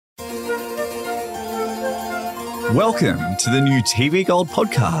Welcome to the new TV Gold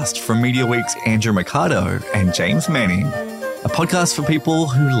podcast from Media Week's Andrew Mercado and James Manning, a podcast for people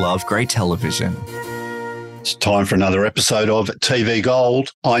who love great television. It's time for another episode of TV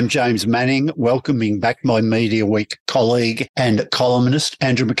Gold. I'm James Manning, welcoming back my Media Week colleague and columnist,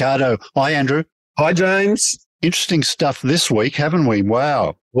 Andrew Mercado. Hi, Andrew. Hi, James. Interesting stuff this week, haven't we?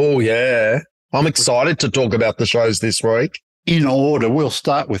 Wow. Oh, yeah. I'm excited to talk about the shows this week. In order, we'll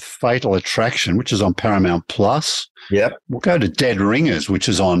start with Fatal Attraction, which is on Paramount Plus. Yep. We'll go to Dead Ringers, which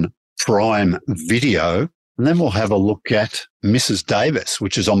is on Prime Video. And then we'll have a look at Mrs. Davis,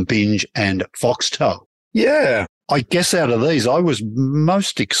 which is on Binge and Foxtel. Yeah. I guess out of these, I was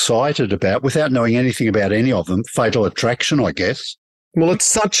most excited about, without knowing anything about any of them, Fatal Attraction, I guess. Well, it's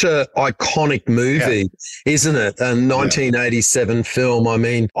such an iconic movie, isn't it? A 1987 film. I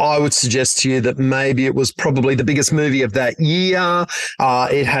mean, I would suggest to you that maybe it was probably the biggest movie of that year.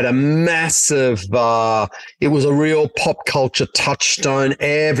 It had a massive, it was a real pop culture touchstone.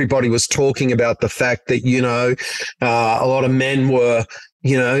 Everybody was talking about the fact that, a lot of men were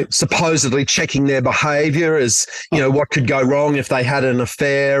supposedly checking their behavior as, what could go wrong if they had an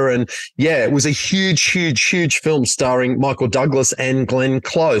affair. And yeah, it was a huge film starring Michael Douglas and Glenn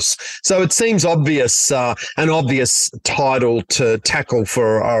Close. So it seems obvious, an obvious title to tackle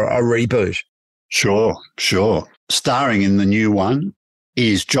for a reboot. Sure. Starring in the new one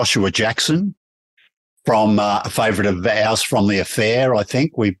is Joshua Jackson from a favourite of ours from The Affair, I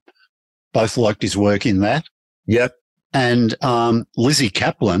think. We both liked his work in that. Yep. And Lizzie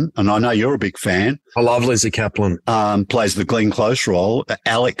Kaplan, and I know you're a big fan. I love Lizzie Kaplan. Plays the Glenn Close role,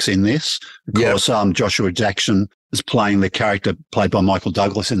 Alex in this. Of course, Joshua Jackson is playing the character played by Michael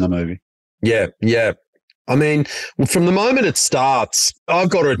Douglas in the movie. Yeah. I mean, from the moment it starts, I've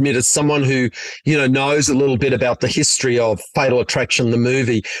got to admit, as someone who, knows a little bit about the history of Fatal Attraction, the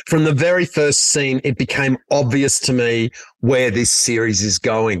movie, from the very first scene, it became obvious to me where this series is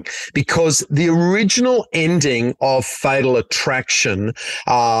going, because the original ending of Fatal Attraction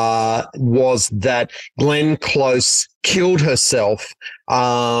was that Glenn Close killed herself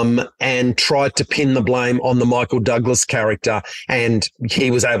and tried to pin the blame on the Michael Douglas character, and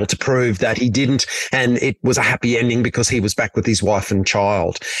he was able to prove that he didn't, and it was a happy ending because he was back with his wife and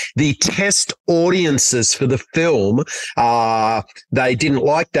child. The test audiences for the film, they didn't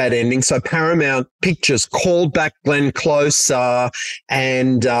like that ending, so Paramount Pictures called back Glenn Close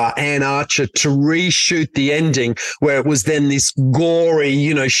and Anne Archer to reshoot the ending, where it was then this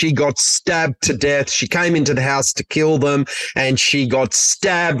gory, she got stabbed to death. She came into the house to kill them, and she got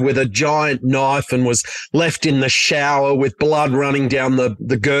stabbed with a giant knife and was left in the shower with blood running down the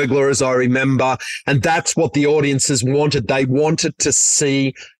gurgler, as I remember. And that's what the audiences wanted. They wanted to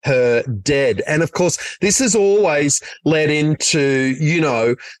see her dead. And of course, this has always led into,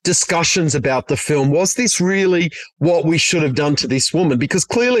 discussions about the film. Was this really what we should have done to this woman? Because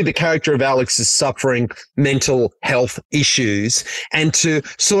clearly the character of Alex is suffering mental health issues, and to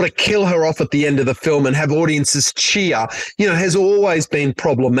sort of kill her off at the end of the film and have audiences cheer, has always been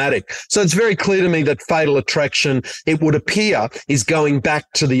problematic. So it's very clear to me that Fatal Attraction, it would appear, is going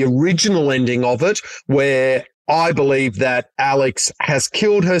back to the original ending of it, where I believe that Alex has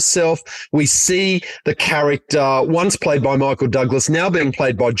killed herself. We see the character, once played by Michael Douglas, now being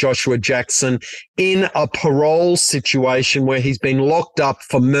played by Joshua Jackson, in a parole situation where he's been locked up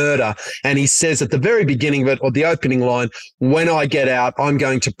for murder. And he says at the very beginning of it, or the opening line, "When I get out, I'm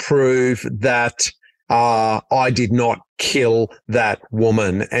going to prove that I did not kill that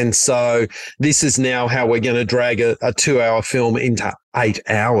woman." And so this is now how we're going to drag a 2-hour film into 8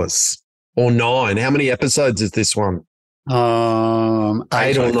 hours. Or 9. How many episodes is this one? 8 or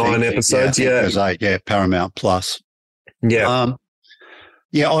 9 episodes. Yeah, it was 8. Paramount Plus. Yeah.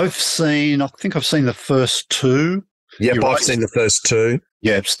 I think I've seen the first 2. Yeah, I've seen the first 2.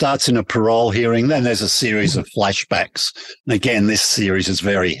 Yeah, it starts in a parole hearing. Then there's a series of flashbacks. And again, this series is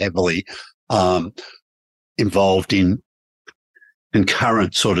very heavily involved in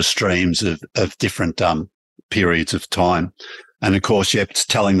concurrent sort of streams of different periods of time. And of course, it's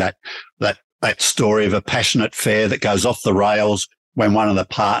telling that story of a passionate affair that goes off the rails when one of the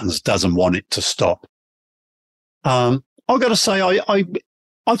partners doesn't want it to stop. I've got to say, I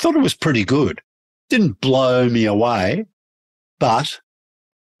thought it was pretty good. Didn't blow me away, but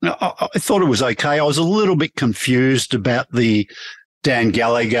I thought it was okay. I was a little bit confused about the Dan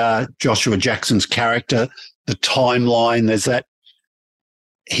Gallagher, Joshua Jackson's character, the timeline. There's that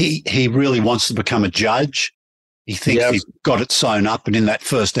he really wants to become a judge. He thinks he's got it sewn up, and in that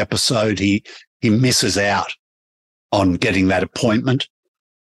first episode, he misses out on getting that appointment.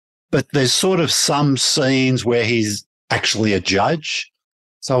 But there's sort of some scenes where he's actually a judge.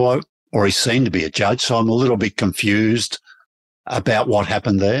 So or he's seen to be a judge. So I'm a little bit confused about what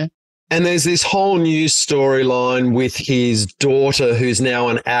happened there. And there's this whole new storyline with his daughter, who's now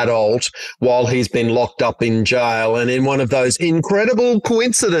an adult, while he's been locked up in jail. And in one of those incredible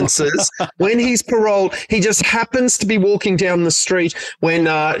coincidences, when he's paroled, he just happens to be walking down the street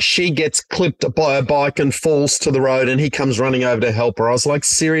when she gets clipped by a bike and falls to the road, and he comes running over to help her. I was like,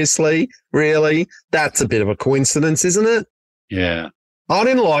 seriously? Really? That's a bit of a coincidence, isn't it? Yeah. I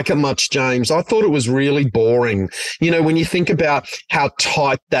didn't like it much, James. I thought it was really boring. You know, when you think about how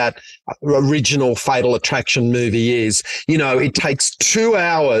tight that original Fatal Attraction movie is, you know, it takes 2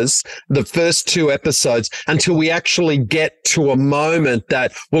 hours, the first 2 episodes, until we actually get to a moment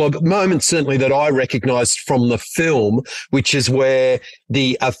that, well, a moment certainly that I recognized from the film, which is where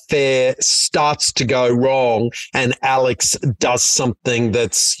the affair starts to go wrong and Alex does something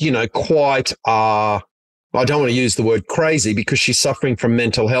that's, you know, quite, I don't want to use the word crazy because she's suffering from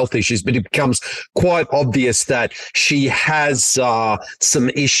mental health issues, but it becomes quite obvious that she has some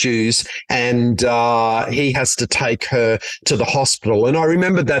issues and he has to take her to the hospital. And I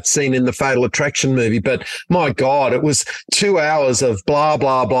remember that scene in the Fatal Attraction movie, but my God, it was 2 hours of blah,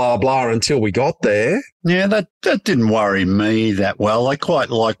 blah, blah, blah until we got there. Yeah, that didn't worry me that well. I quite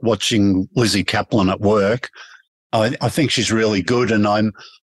like watching Lizzie Kaplan at work. I think she's really good, and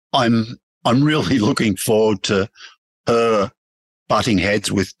I'm really looking forward to her butting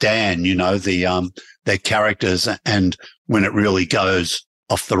heads with Dan, you know, their characters, and when it really goes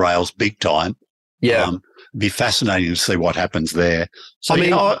off the rails big time. Yeah. It'd be fascinating to see what happens there. So, I mean,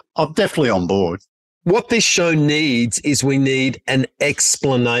 you know, I'm definitely on board. What this show needs is we need an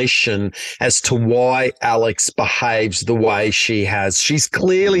explanation as to why Alex behaves the way she has. She's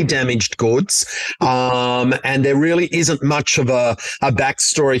clearly damaged goods, and there really isn't much of a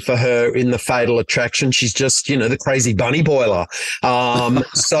backstory for her in the Fatal Attraction. She's just, you know, the crazy bunny boiler.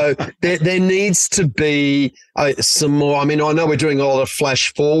 So there needs to be some more. I mean, I know we're doing a lot of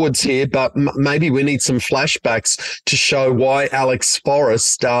flash forwards here, but maybe we need some flashbacks to show why Alex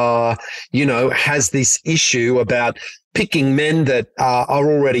Forrest, you know, has this issue about picking men that are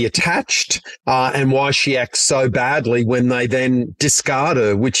already attached, and why she acts so badly when they then discard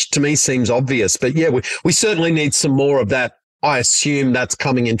her, which to me seems obvious. But yeah, we certainly need some more of that. I assume that's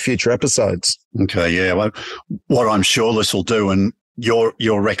coming in future episodes. Okay, yeah. Well, what I'm sure this will do, and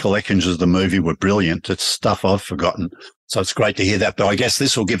your recollections of the movie were brilliant. It's stuff I've forgotten. So it's great to hear that. But I guess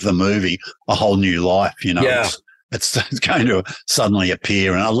this will give the movie a whole new life, you know. Yeah. It's going to suddenly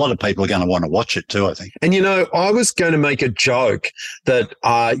appear, and a lot of people are going to want to watch it too, I think. And, you know, I was going to make a joke that,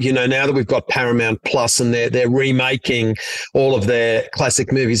 you know, now that we've got Paramount Plus and they're remaking all of their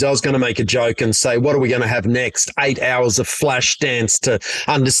classic movies, I was going to make a joke and say, what are we going to have next? 8 hours of flash dance to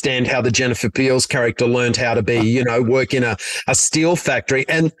understand how the Jennifer Beals character learned how to be, you know, work in a steel factory.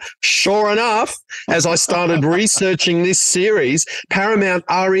 And sure enough, as I started researching this series, Paramount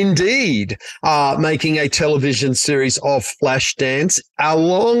are indeed making a television series of Flashdance,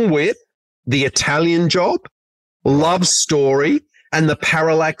 along with The Italian Job, Love Story, and The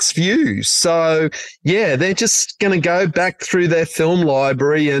Parallax View. So, yeah, they're just going to go back through their film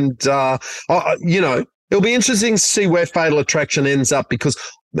library and, you know, it'll be interesting to see where Fatal Attraction ends up because,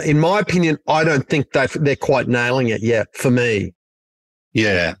 in my opinion, I don't think they're quite nailing it yet for me.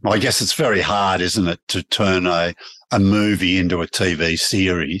 Yeah, I guess it's very hard, isn't it, to turn a movie into a TV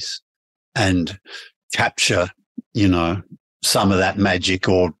series and capture, you know, some of that magic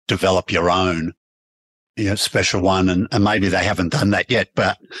or develop your own, you know, special one. And maybe they haven't done that yet,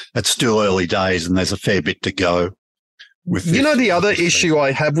 but it's still early days and there's a fair bit to go with this. You know, the other issue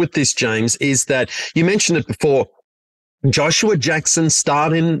I have with this, James, is that you mentioned it before. Joshua Jackson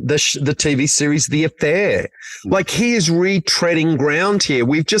starred in the TV series The Affair. Like, he is retreading ground here.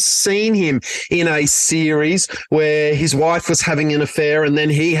 We've just seen him in a series where his wife was having an affair and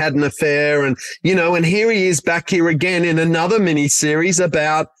then he had an affair, and, you know, and here he is back here again in another mini series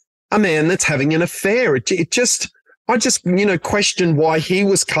about a man that's having an affair. I just, you know, question why he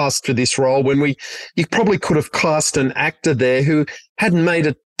was cast for this role when you probably could have cast an actor there who hadn't made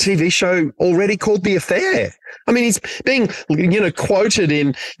a TV show already called The Affair. I mean, he's being, you know, quoted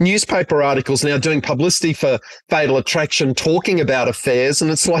in newspaper articles now doing publicity for Fatal Attraction talking about affairs. And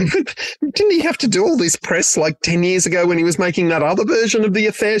it's like, didn't he have to do all this press like 10 years ago when he was making that other version of The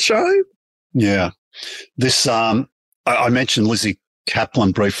Affair show? Yeah. This, I mentioned Lizzie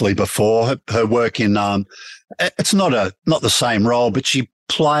Kaplan briefly before. Her work in, it's not the same role, but she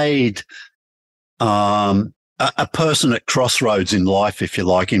played, a person at crossroads in life, if you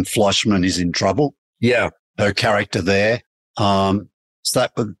like, in Fleischman is in Trouble. Yeah. Her character there. So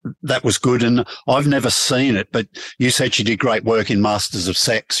that was good. And I've never seen it, but you said she did great work in Masters of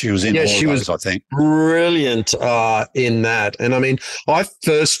Sex. She was in all of those, I think. Brilliant in that. And I mean, I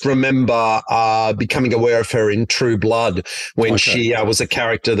first remember becoming aware of her in True Blood when she was a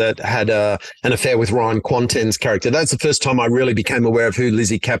character that had an affair with Ryan Quanten's character. That's the first time I really became aware of who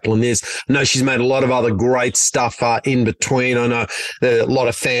Lizzie Kaplan is. I know she's made a lot of other great stuff in between. I know there are a lot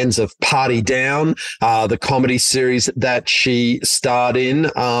of fans of Party Down, the comedy series that she starred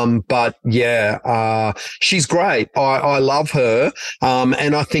in. But yeah, she's great. I love her.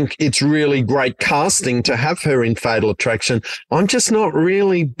 And I think it's really great casting to have her in Fatal Attraction. I'm just not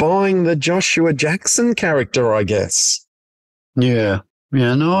really buying the Joshua Jackson character, I guess. Yeah.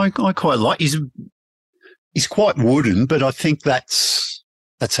 Yeah. No, I quite like, he's quite wooden, but I think that's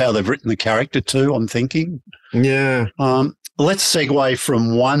how they've written the character too, I'm thinking. Yeah. Let's segue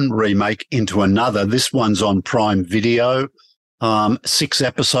from one remake into another. This one's on Prime Video. 6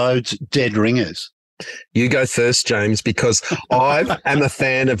 episodes, Dead Ringers. You go first, James, because I am a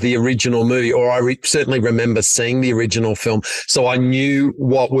fan of the original movie, or I certainly remember seeing the original film. So I knew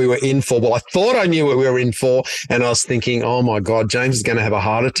what we were in for. Well, I thought I knew what we were in for. And I was thinking, oh my God, James is going to have a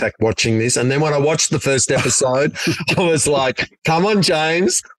heart attack watching this. And then when I watched the first episode, I was like, come on,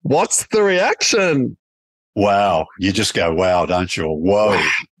 James, what's the reaction? Wow. You just go, wow, don't you? Whoa. Wow.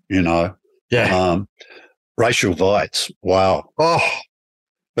 You know? Yeah. Rachel Weisz. Wow. Oh,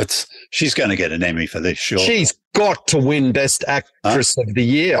 she's going to get an Emmy for this, sure. She's got to win Best Actress of the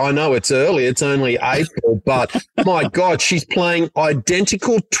Year. I know it's early. It's only April, but my God, she's playing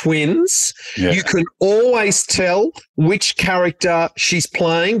identical twins. Yeah. You can always tell which character she's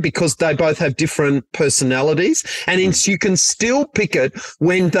playing because they both have different personalities. And you can still pick it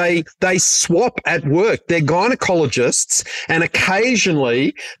when they swap at work. They're gynecologists, and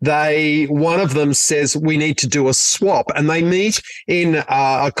occasionally one of them says, we need to do a swap, and they meet in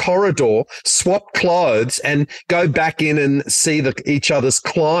a corridor, swap clothes, and go back in and see each other's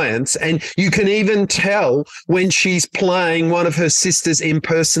clients. And you can even tell when she's playing one of her sisters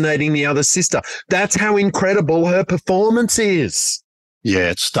impersonating the other sister. That's how incredible her performance is.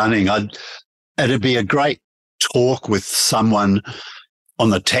 Yeah, it's stunning. It'd be a great talk with someone on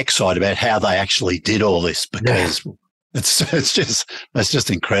the tech side about how they actually did all this, because it's just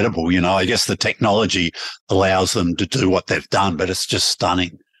incredible. You know, I guess the technology allows them to do what they've done, but it's just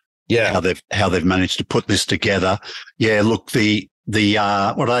stunning. Yeah, how they've managed to put this together. Yeah, look, the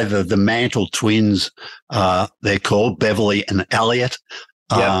Mantle twins, they're called Beverly and Elliot.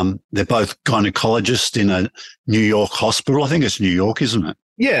 They're both gynecologists in a New York hospital. I think it's New York, isn't it?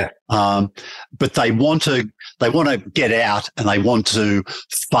 Yeah. But they want to get out, and they want to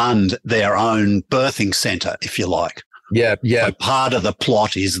fund their own birthing center, if you like. Yeah. Yeah. So part of the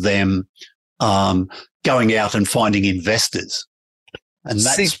plot is them going out and finding investors, and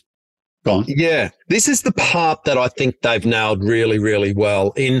that's gone. Yeah. This is the part that I think they've nailed really, really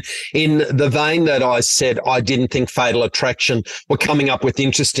well. In the vein that I said, I didn't think Fatal Attraction were coming up with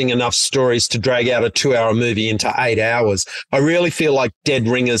interesting enough stories to drag out a 2-hour movie into 8 hours. I really feel like Dead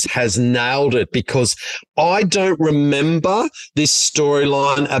Ringers has nailed it, because I don't remember this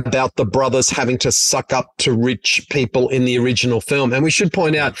storyline about the brothers having to suck up to rich people in the original film. And we should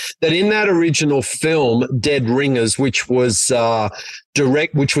point out that in that original film, Dead Ringers, which was a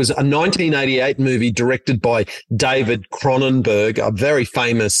 1988 movie directed by David Cronenberg, a very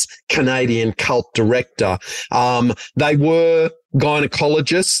famous Canadian cult director. They were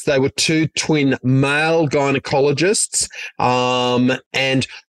gynecologists. They were 2 twin male gynecologists. And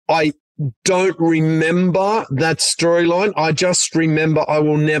I don't remember that storyline. I just remember, I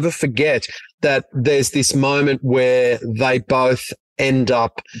will never forget that there's this moment where they both end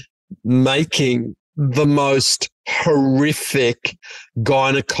up making the most horrific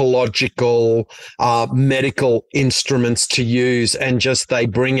gynecological medical instruments to use, and just they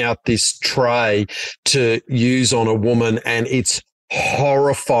bring out this tray to use on a woman, and it's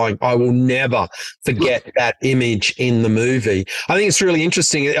horrifying. I will never forget that image in the movie. I think it's really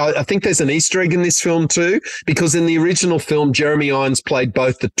interesting. I think there's an Easter egg in this film too, because in the original film, Jeremy Irons played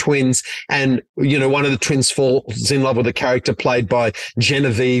both the twins, and, you know, one of the twins falls in love with a character played by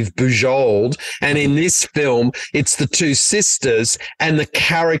Genevieve Bujold. And in this film, it's the 2 sisters, and the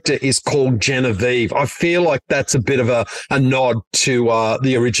character is called Genevieve. I feel like that's a bit of a nod to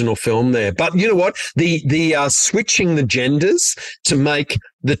the original film there. But you know what? The switching the genders, to make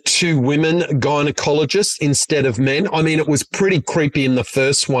the two women gynecologists instead of men. I mean, it was pretty creepy in the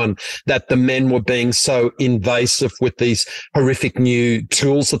first one that the men were being so invasive with these horrific new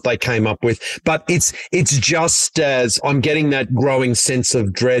tools that they came up with. But it's just as I'm getting that growing sense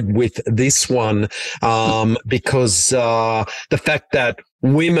of dread with this one, because the fact that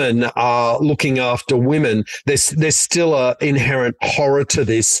women are looking after women, there's still an inherent horror to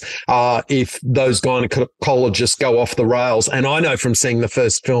this if those gynecologists go off the rails. And I know from seeing the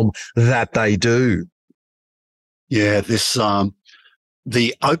first film that they do. Yeah, this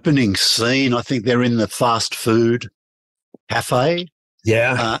the opening scene, I think they're in the fast food cafe.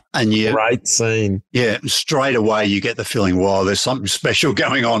 Yeah. And great scene. Yeah, straight away you get the feeling, wow, there's something special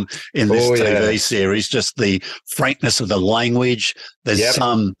going on in this TV series. Just the frankness of the language. There's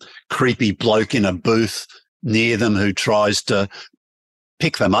some creepy bloke in a booth near them who tries to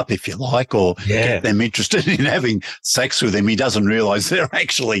pick them up, if you like, or get them interested in having sex with him. He doesn't realize they're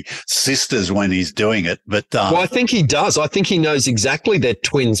actually sisters when he's doing it. But well, I think he does. I think he knows exactly they're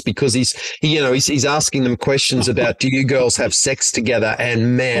twins because he's asking them questions about, do you girls have sex together?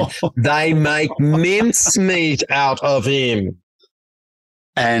 And man, they make mincemeat out of him.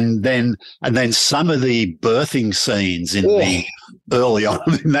 And then some of the birthing scenes in the early on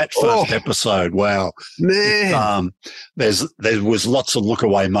in that first episode. Wow, man! There was lots of look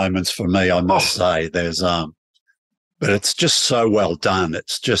away moments for me, I must say. There's but it's just so well done.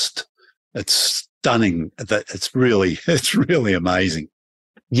 It's stunning. That it's really amazing.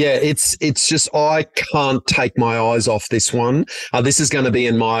 Yeah, it's just I can't take my eyes off this one. This is going to be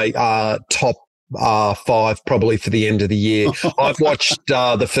in my top 5 probably for the end of the year. I've watched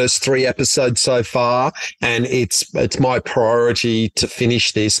the first 3 episodes so far, and it's my priority to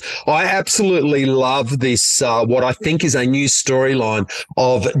finish this. I absolutely love this, what I think is a new storyline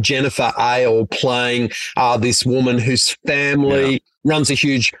of Jennifer Ahle playing this woman whose family runs a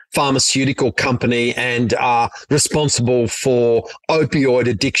huge pharmaceutical company and are responsible for opioid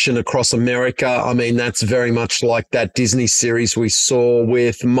addiction across America. I mean, that's very much like that Disney series we saw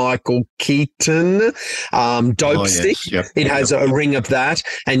with Michael Keaton, Dope Stick. It has a ring of that.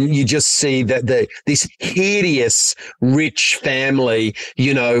 And you just see that this hideous rich family,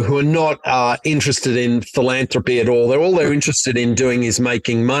 who are not interested in philanthropy at all. All they're interested in doing is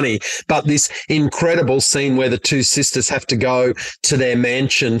making money. But this incredible scene where the two sisters have to go to their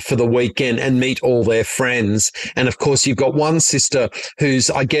mansion for the weekend and meet all their friends. And of course, you've got one sister who's,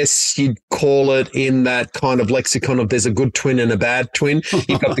 I guess you'd call it in that kind of lexicon of there's a good twin and a bad twin.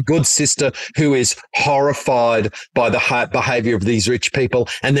 You've got the good sister who is horrified by the behavior of these rich people.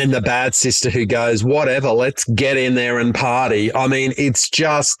 And then the bad sister who goes, whatever, let's get in there and party. I mean, it's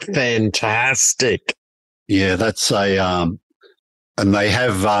just fantastic. Yeah, that's and they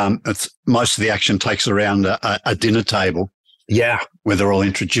have, most of the action takes around a dinner table. Yeah. Where they're all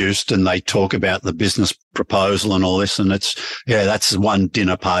introduced and they talk about the business proposal and all this. And that's one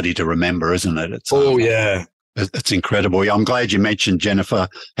dinner party to remember, isn't it? It's incredible. I'm glad you mentioned Jennifer.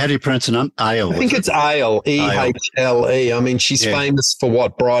 How do you pronounce her name? Ahle. I think it's Ahle, Ehle. I mean, she's famous for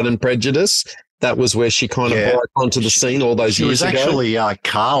what? Pride and Prejudice. That was where she kind of broke onto the scene all those years ago. She was actually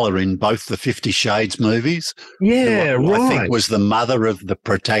Carla in both the 50 Shades movies. Yeah, right. I think was the mother of the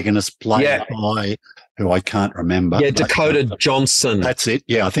protagonist played by, who I can't remember. Yeah, Dakota Johnson. That's it.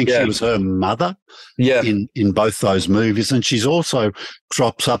 Yeah, I think she was her mother in both those movies. And she's also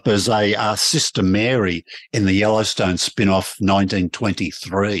drops up as a Sister Mary in the Yellowstone spin-off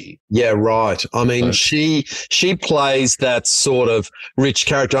 1923. Yeah, right. I mean, she plays that sort of rich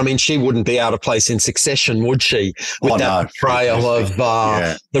character. I mean, she wouldn't be out of place in Succession, would she? With that portrayal of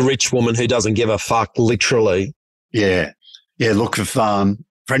the rich woman who doesn't give a fuck, literally. Yeah. Yeah, look,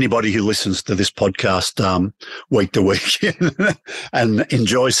 for anybody who listens to this podcast week to week and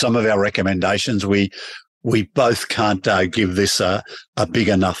enjoys some of our recommendations, we both can't give this a big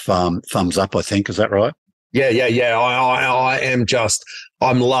enough thumbs up, I think. Is that right? Yeah. I am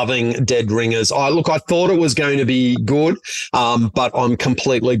I'm loving Dead Ringers. I thought it was going to be good, but I'm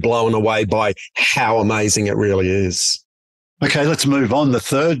completely blown away by how amazing it really is. Okay, let's move on. The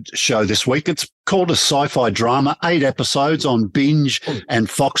third show this week, it's called a sci-fi drama, 8 episodes on Binge and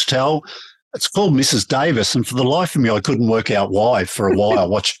Foxtel. It's called Mrs. Davis, and for the life of me, I couldn't work out why for a while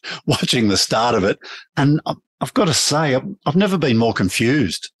watching the start of it. And I've got to say, I've never been more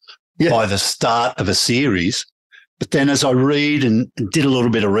confused by the start of a series. But then as I read and did a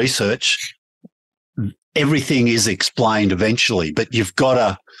little bit of research, everything is explained eventually, but you've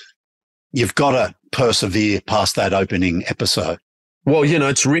got to persevere past that opening episode. Well,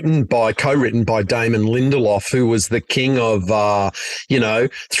 it's co-written by Damon Lindelof, who was the king of,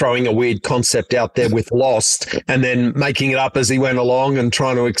 throwing a weird concept out there with Lost and then making it up as he went along and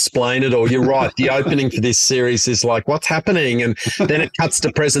trying to explain it. Or you're right, the opening for this series is like, what's happening? And then it cuts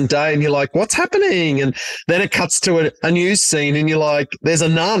to present day and you're like, what's happening? And then it cuts to a news scene and you're like, there's a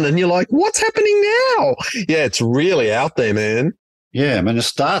nun and you're like, what's happening now? Yeah, it's really out there, man. Yeah, I mean, it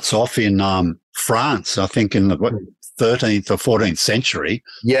starts off in France, I think in the 13th or 14th century.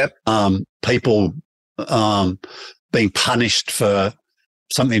 Yep. People being punished for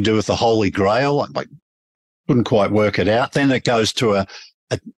something to do with the Holy Grail. Like couldn't quite work it out. Then it goes to a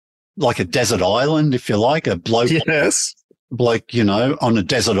desert island, if you like, a bloke. Yes. Bloke, on a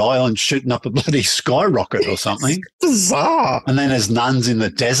desert island shooting up a bloody skyrocket or something. Bizarre. And then there's nuns in the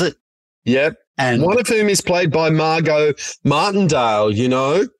desert. Yep. And one of whom is played by Margot Martindale,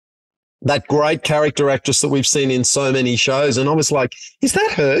 that great character actress that we've seen in so many shows. And I was like, is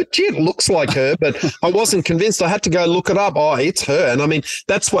that her? Gee, it looks like her, but I wasn't convinced. I had to go look it up. Oh, it's her. And I mean,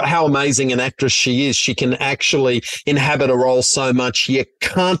 that's how amazing an actress she is. She can actually inhabit a role so much you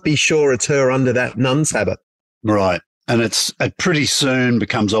can't be sure it's her under that nun's habit. Right. And it pretty soon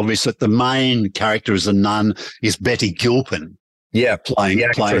becomes obvious that the main character as a nun is Betty Gilpin. Yeah, playing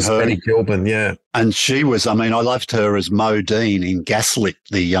her. Betty Gilpin, yeah. And she was, I loved her as Modine in Gaslit,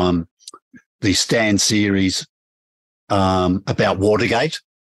 the Stan series about Watergate.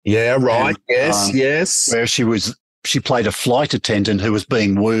 Yeah, right. And, yes. Where she played a flight attendant who was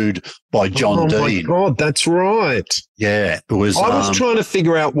being wooed by John Dean. Oh, my God, that's right. Yeah, it was. I was trying to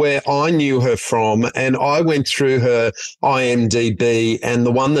figure out where I knew her from, and I went through her IMDb, and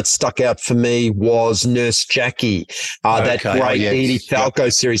the one that stuck out for me was Nurse Jackie, that great Edie Falco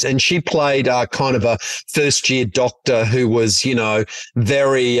series. And she played kind of a first-year doctor who was,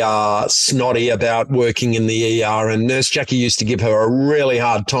 very snotty about working in the ER, and Nurse Jackie used to give her a really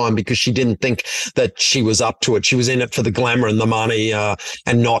hard time because she didn't think that she was up to it. She was in it for the glamour and the money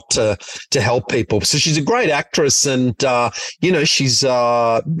and not to help people. So she's a great actress, and she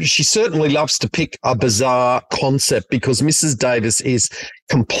certainly loves to pick a bizarre concept because Mrs. Davis is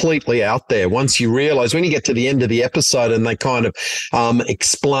completely out there. Once you realize, when you get to the end of the episode and they kind of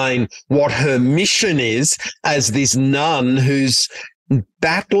explain what her mission is as this nun who's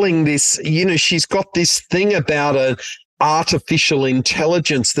battling this, she's got this thing about a artificial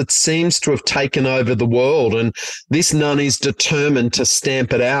intelligence that seems to have taken over the world, and this nun is determined to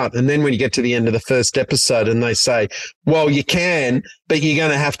stamp it out. And then when you get to the end of the first episode and they say, well, you can, but you're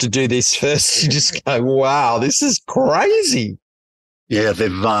going to have to do this first, you just go, wow, this is crazy. Yeah,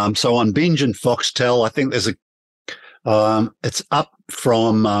 they've so on Binge and Foxtel, I think there's it's up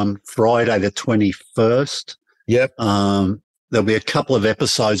from Friday the 21st. Yep. There'll be a couple of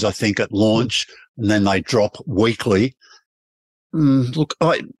episodes, I think, at launch, and then they drop weekly. Look,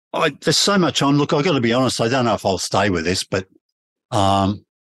 there's so much on. Look, I've got to be honest, I don't know if I'll stay with this, but I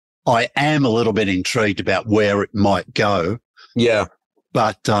am a little bit intrigued about where it might go. Yeah.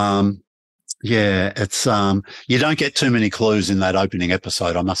 But, it's you don't get too many clues in that opening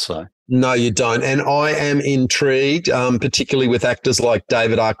episode, I must say. No, you don't. And I am intrigued, particularly with actors like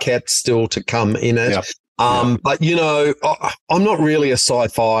David Arquette still to come in it. Yeah. But, I'm not really a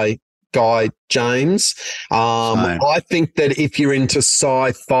sci-fi guy, James. I think that if you're into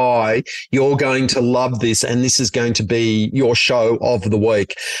sci-fi, you're going to love this, and this is going to be your show of the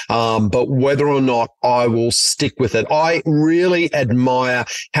week. But whether or not I will stick with it, I really admire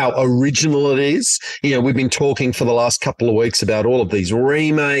how original it is. We've been talking for the last couple of weeks about all of these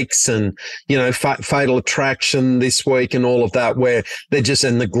remakes and, Fatal Attraction this week and all of that, where they're just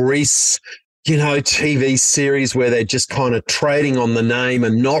in the Grease TV series where they're just kind of trading on the name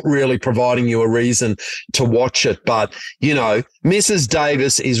and not really providing you a reason to watch it. But, Mrs.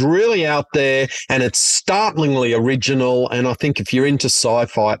 Davis is really out there and it's startlingly original. And I think if you're into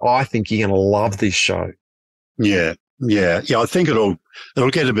sci-fi, I think you're going to love this show. Yeah. I think it'll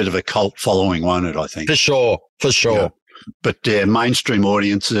get a bit of a cult following, won't it, I think? For sure. Yeah. But mainstream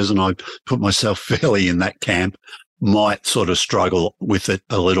audiences, and I put myself fairly in that camp, might sort of struggle with it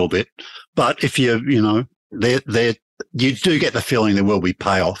a little bit. But if you do get the feeling there will be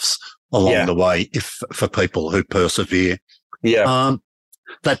payoffs along the way for people who persevere. Yeah.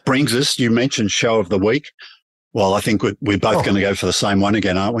 That brings us, you mentioned show of the week. Well, I think we're both going to go for the same one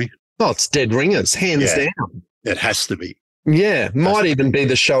again, aren't we? Oh, it's Dead Ringers, hands down. It has to be. Yeah. Might even be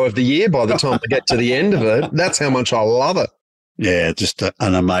the show of the year by the time we get to the end of it. That's how much I love it. Yeah. Just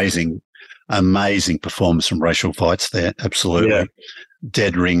an amazing performance from Rachel Weisz there. Absolutely. Yeah.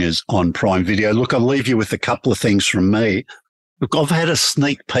 Dead Ringers on Prime Video. Look, I'll leave you with a couple of things from me. Look, I've had a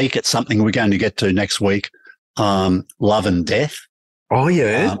sneak peek at something we're going to get to next week. Love and Death. Oh,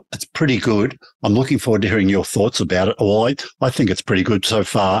 yeah. It's pretty good. I'm looking forward to hearing your thoughts about it. Well, I think it's pretty good so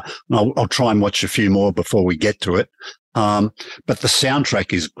far. And I'll try and watch a few more before we get to it. But the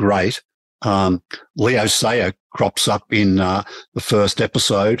soundtrack is great. Leo Sayer crops up in the first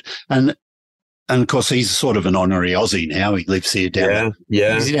episode. And of course, he's sort of an honorary Aussie now. He lives here down.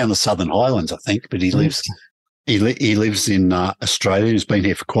 He's down the Southern Highlands, I think, but he lives in Australia. He's been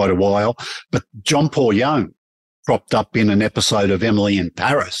here for quite a while. But John Paul Young cropped up in an episode of Emily in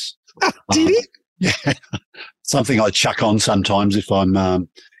Paris. Did he? Yeah. Something I chuck on sometimes if I'm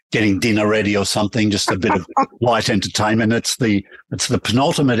getting dinner ready or something, just a bit of light entertainment. It's the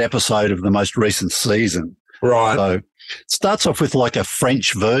penultimate episode of the most recent season. Right. So it starts off with like a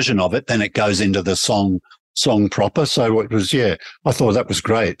French version of it, then it goes into the song proper. So it was, I thought that was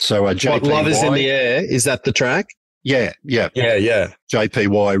great. So JPY, Love is in the Air, is that the track? Yeah.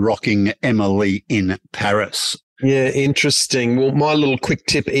 JPY rocking Emily in Paris. Yeah, interesting. Well, my little quick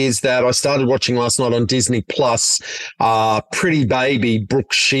tip is that I started watching last night on Disney Plus, Pretty Baby,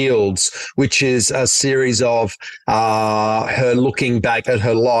 Brooke Shields, which is a series of her looking back at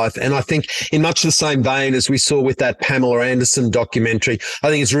her life. And I think in much the same vein as we saw with that Pamela Anderson documentary, I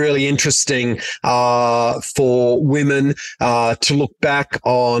think it's really interesting for women to look back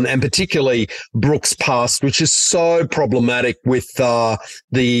on, and particularly Brooke's past, which is so problematic with the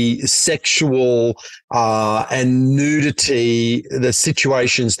sexual and nudity, the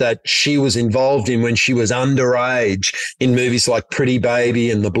situations that she was involved in when she was underage in movies like Pretty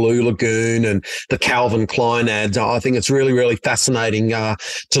Baby and The Blue Lagoon and the Calvin Klein ads. I think it's really, really fascinating to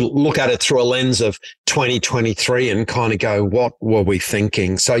look at it through a lens of 2023 and kind of go, what were we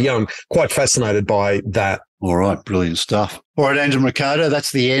thinking? So, yeah, I'm quite fascinated by that. All right, brilliant stuff. All right, Andrew Mercado,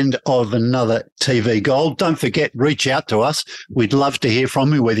 that's the end of another TV Gold. Don't forget, reach out to us. We'd love to hear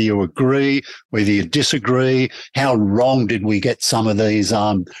from you, whether you agree, whether you disagree. How wrong did we get some of these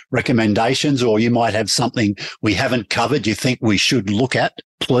recommendations, or you might have something we haven't covered you think we should look at.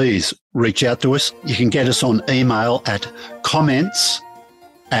 Please reach out to us. You can get us on email at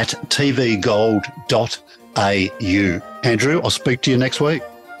comments@tvgold.au. Andrew, I'll speak to you next week.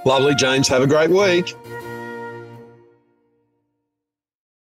 Lovely, James. Have a great week.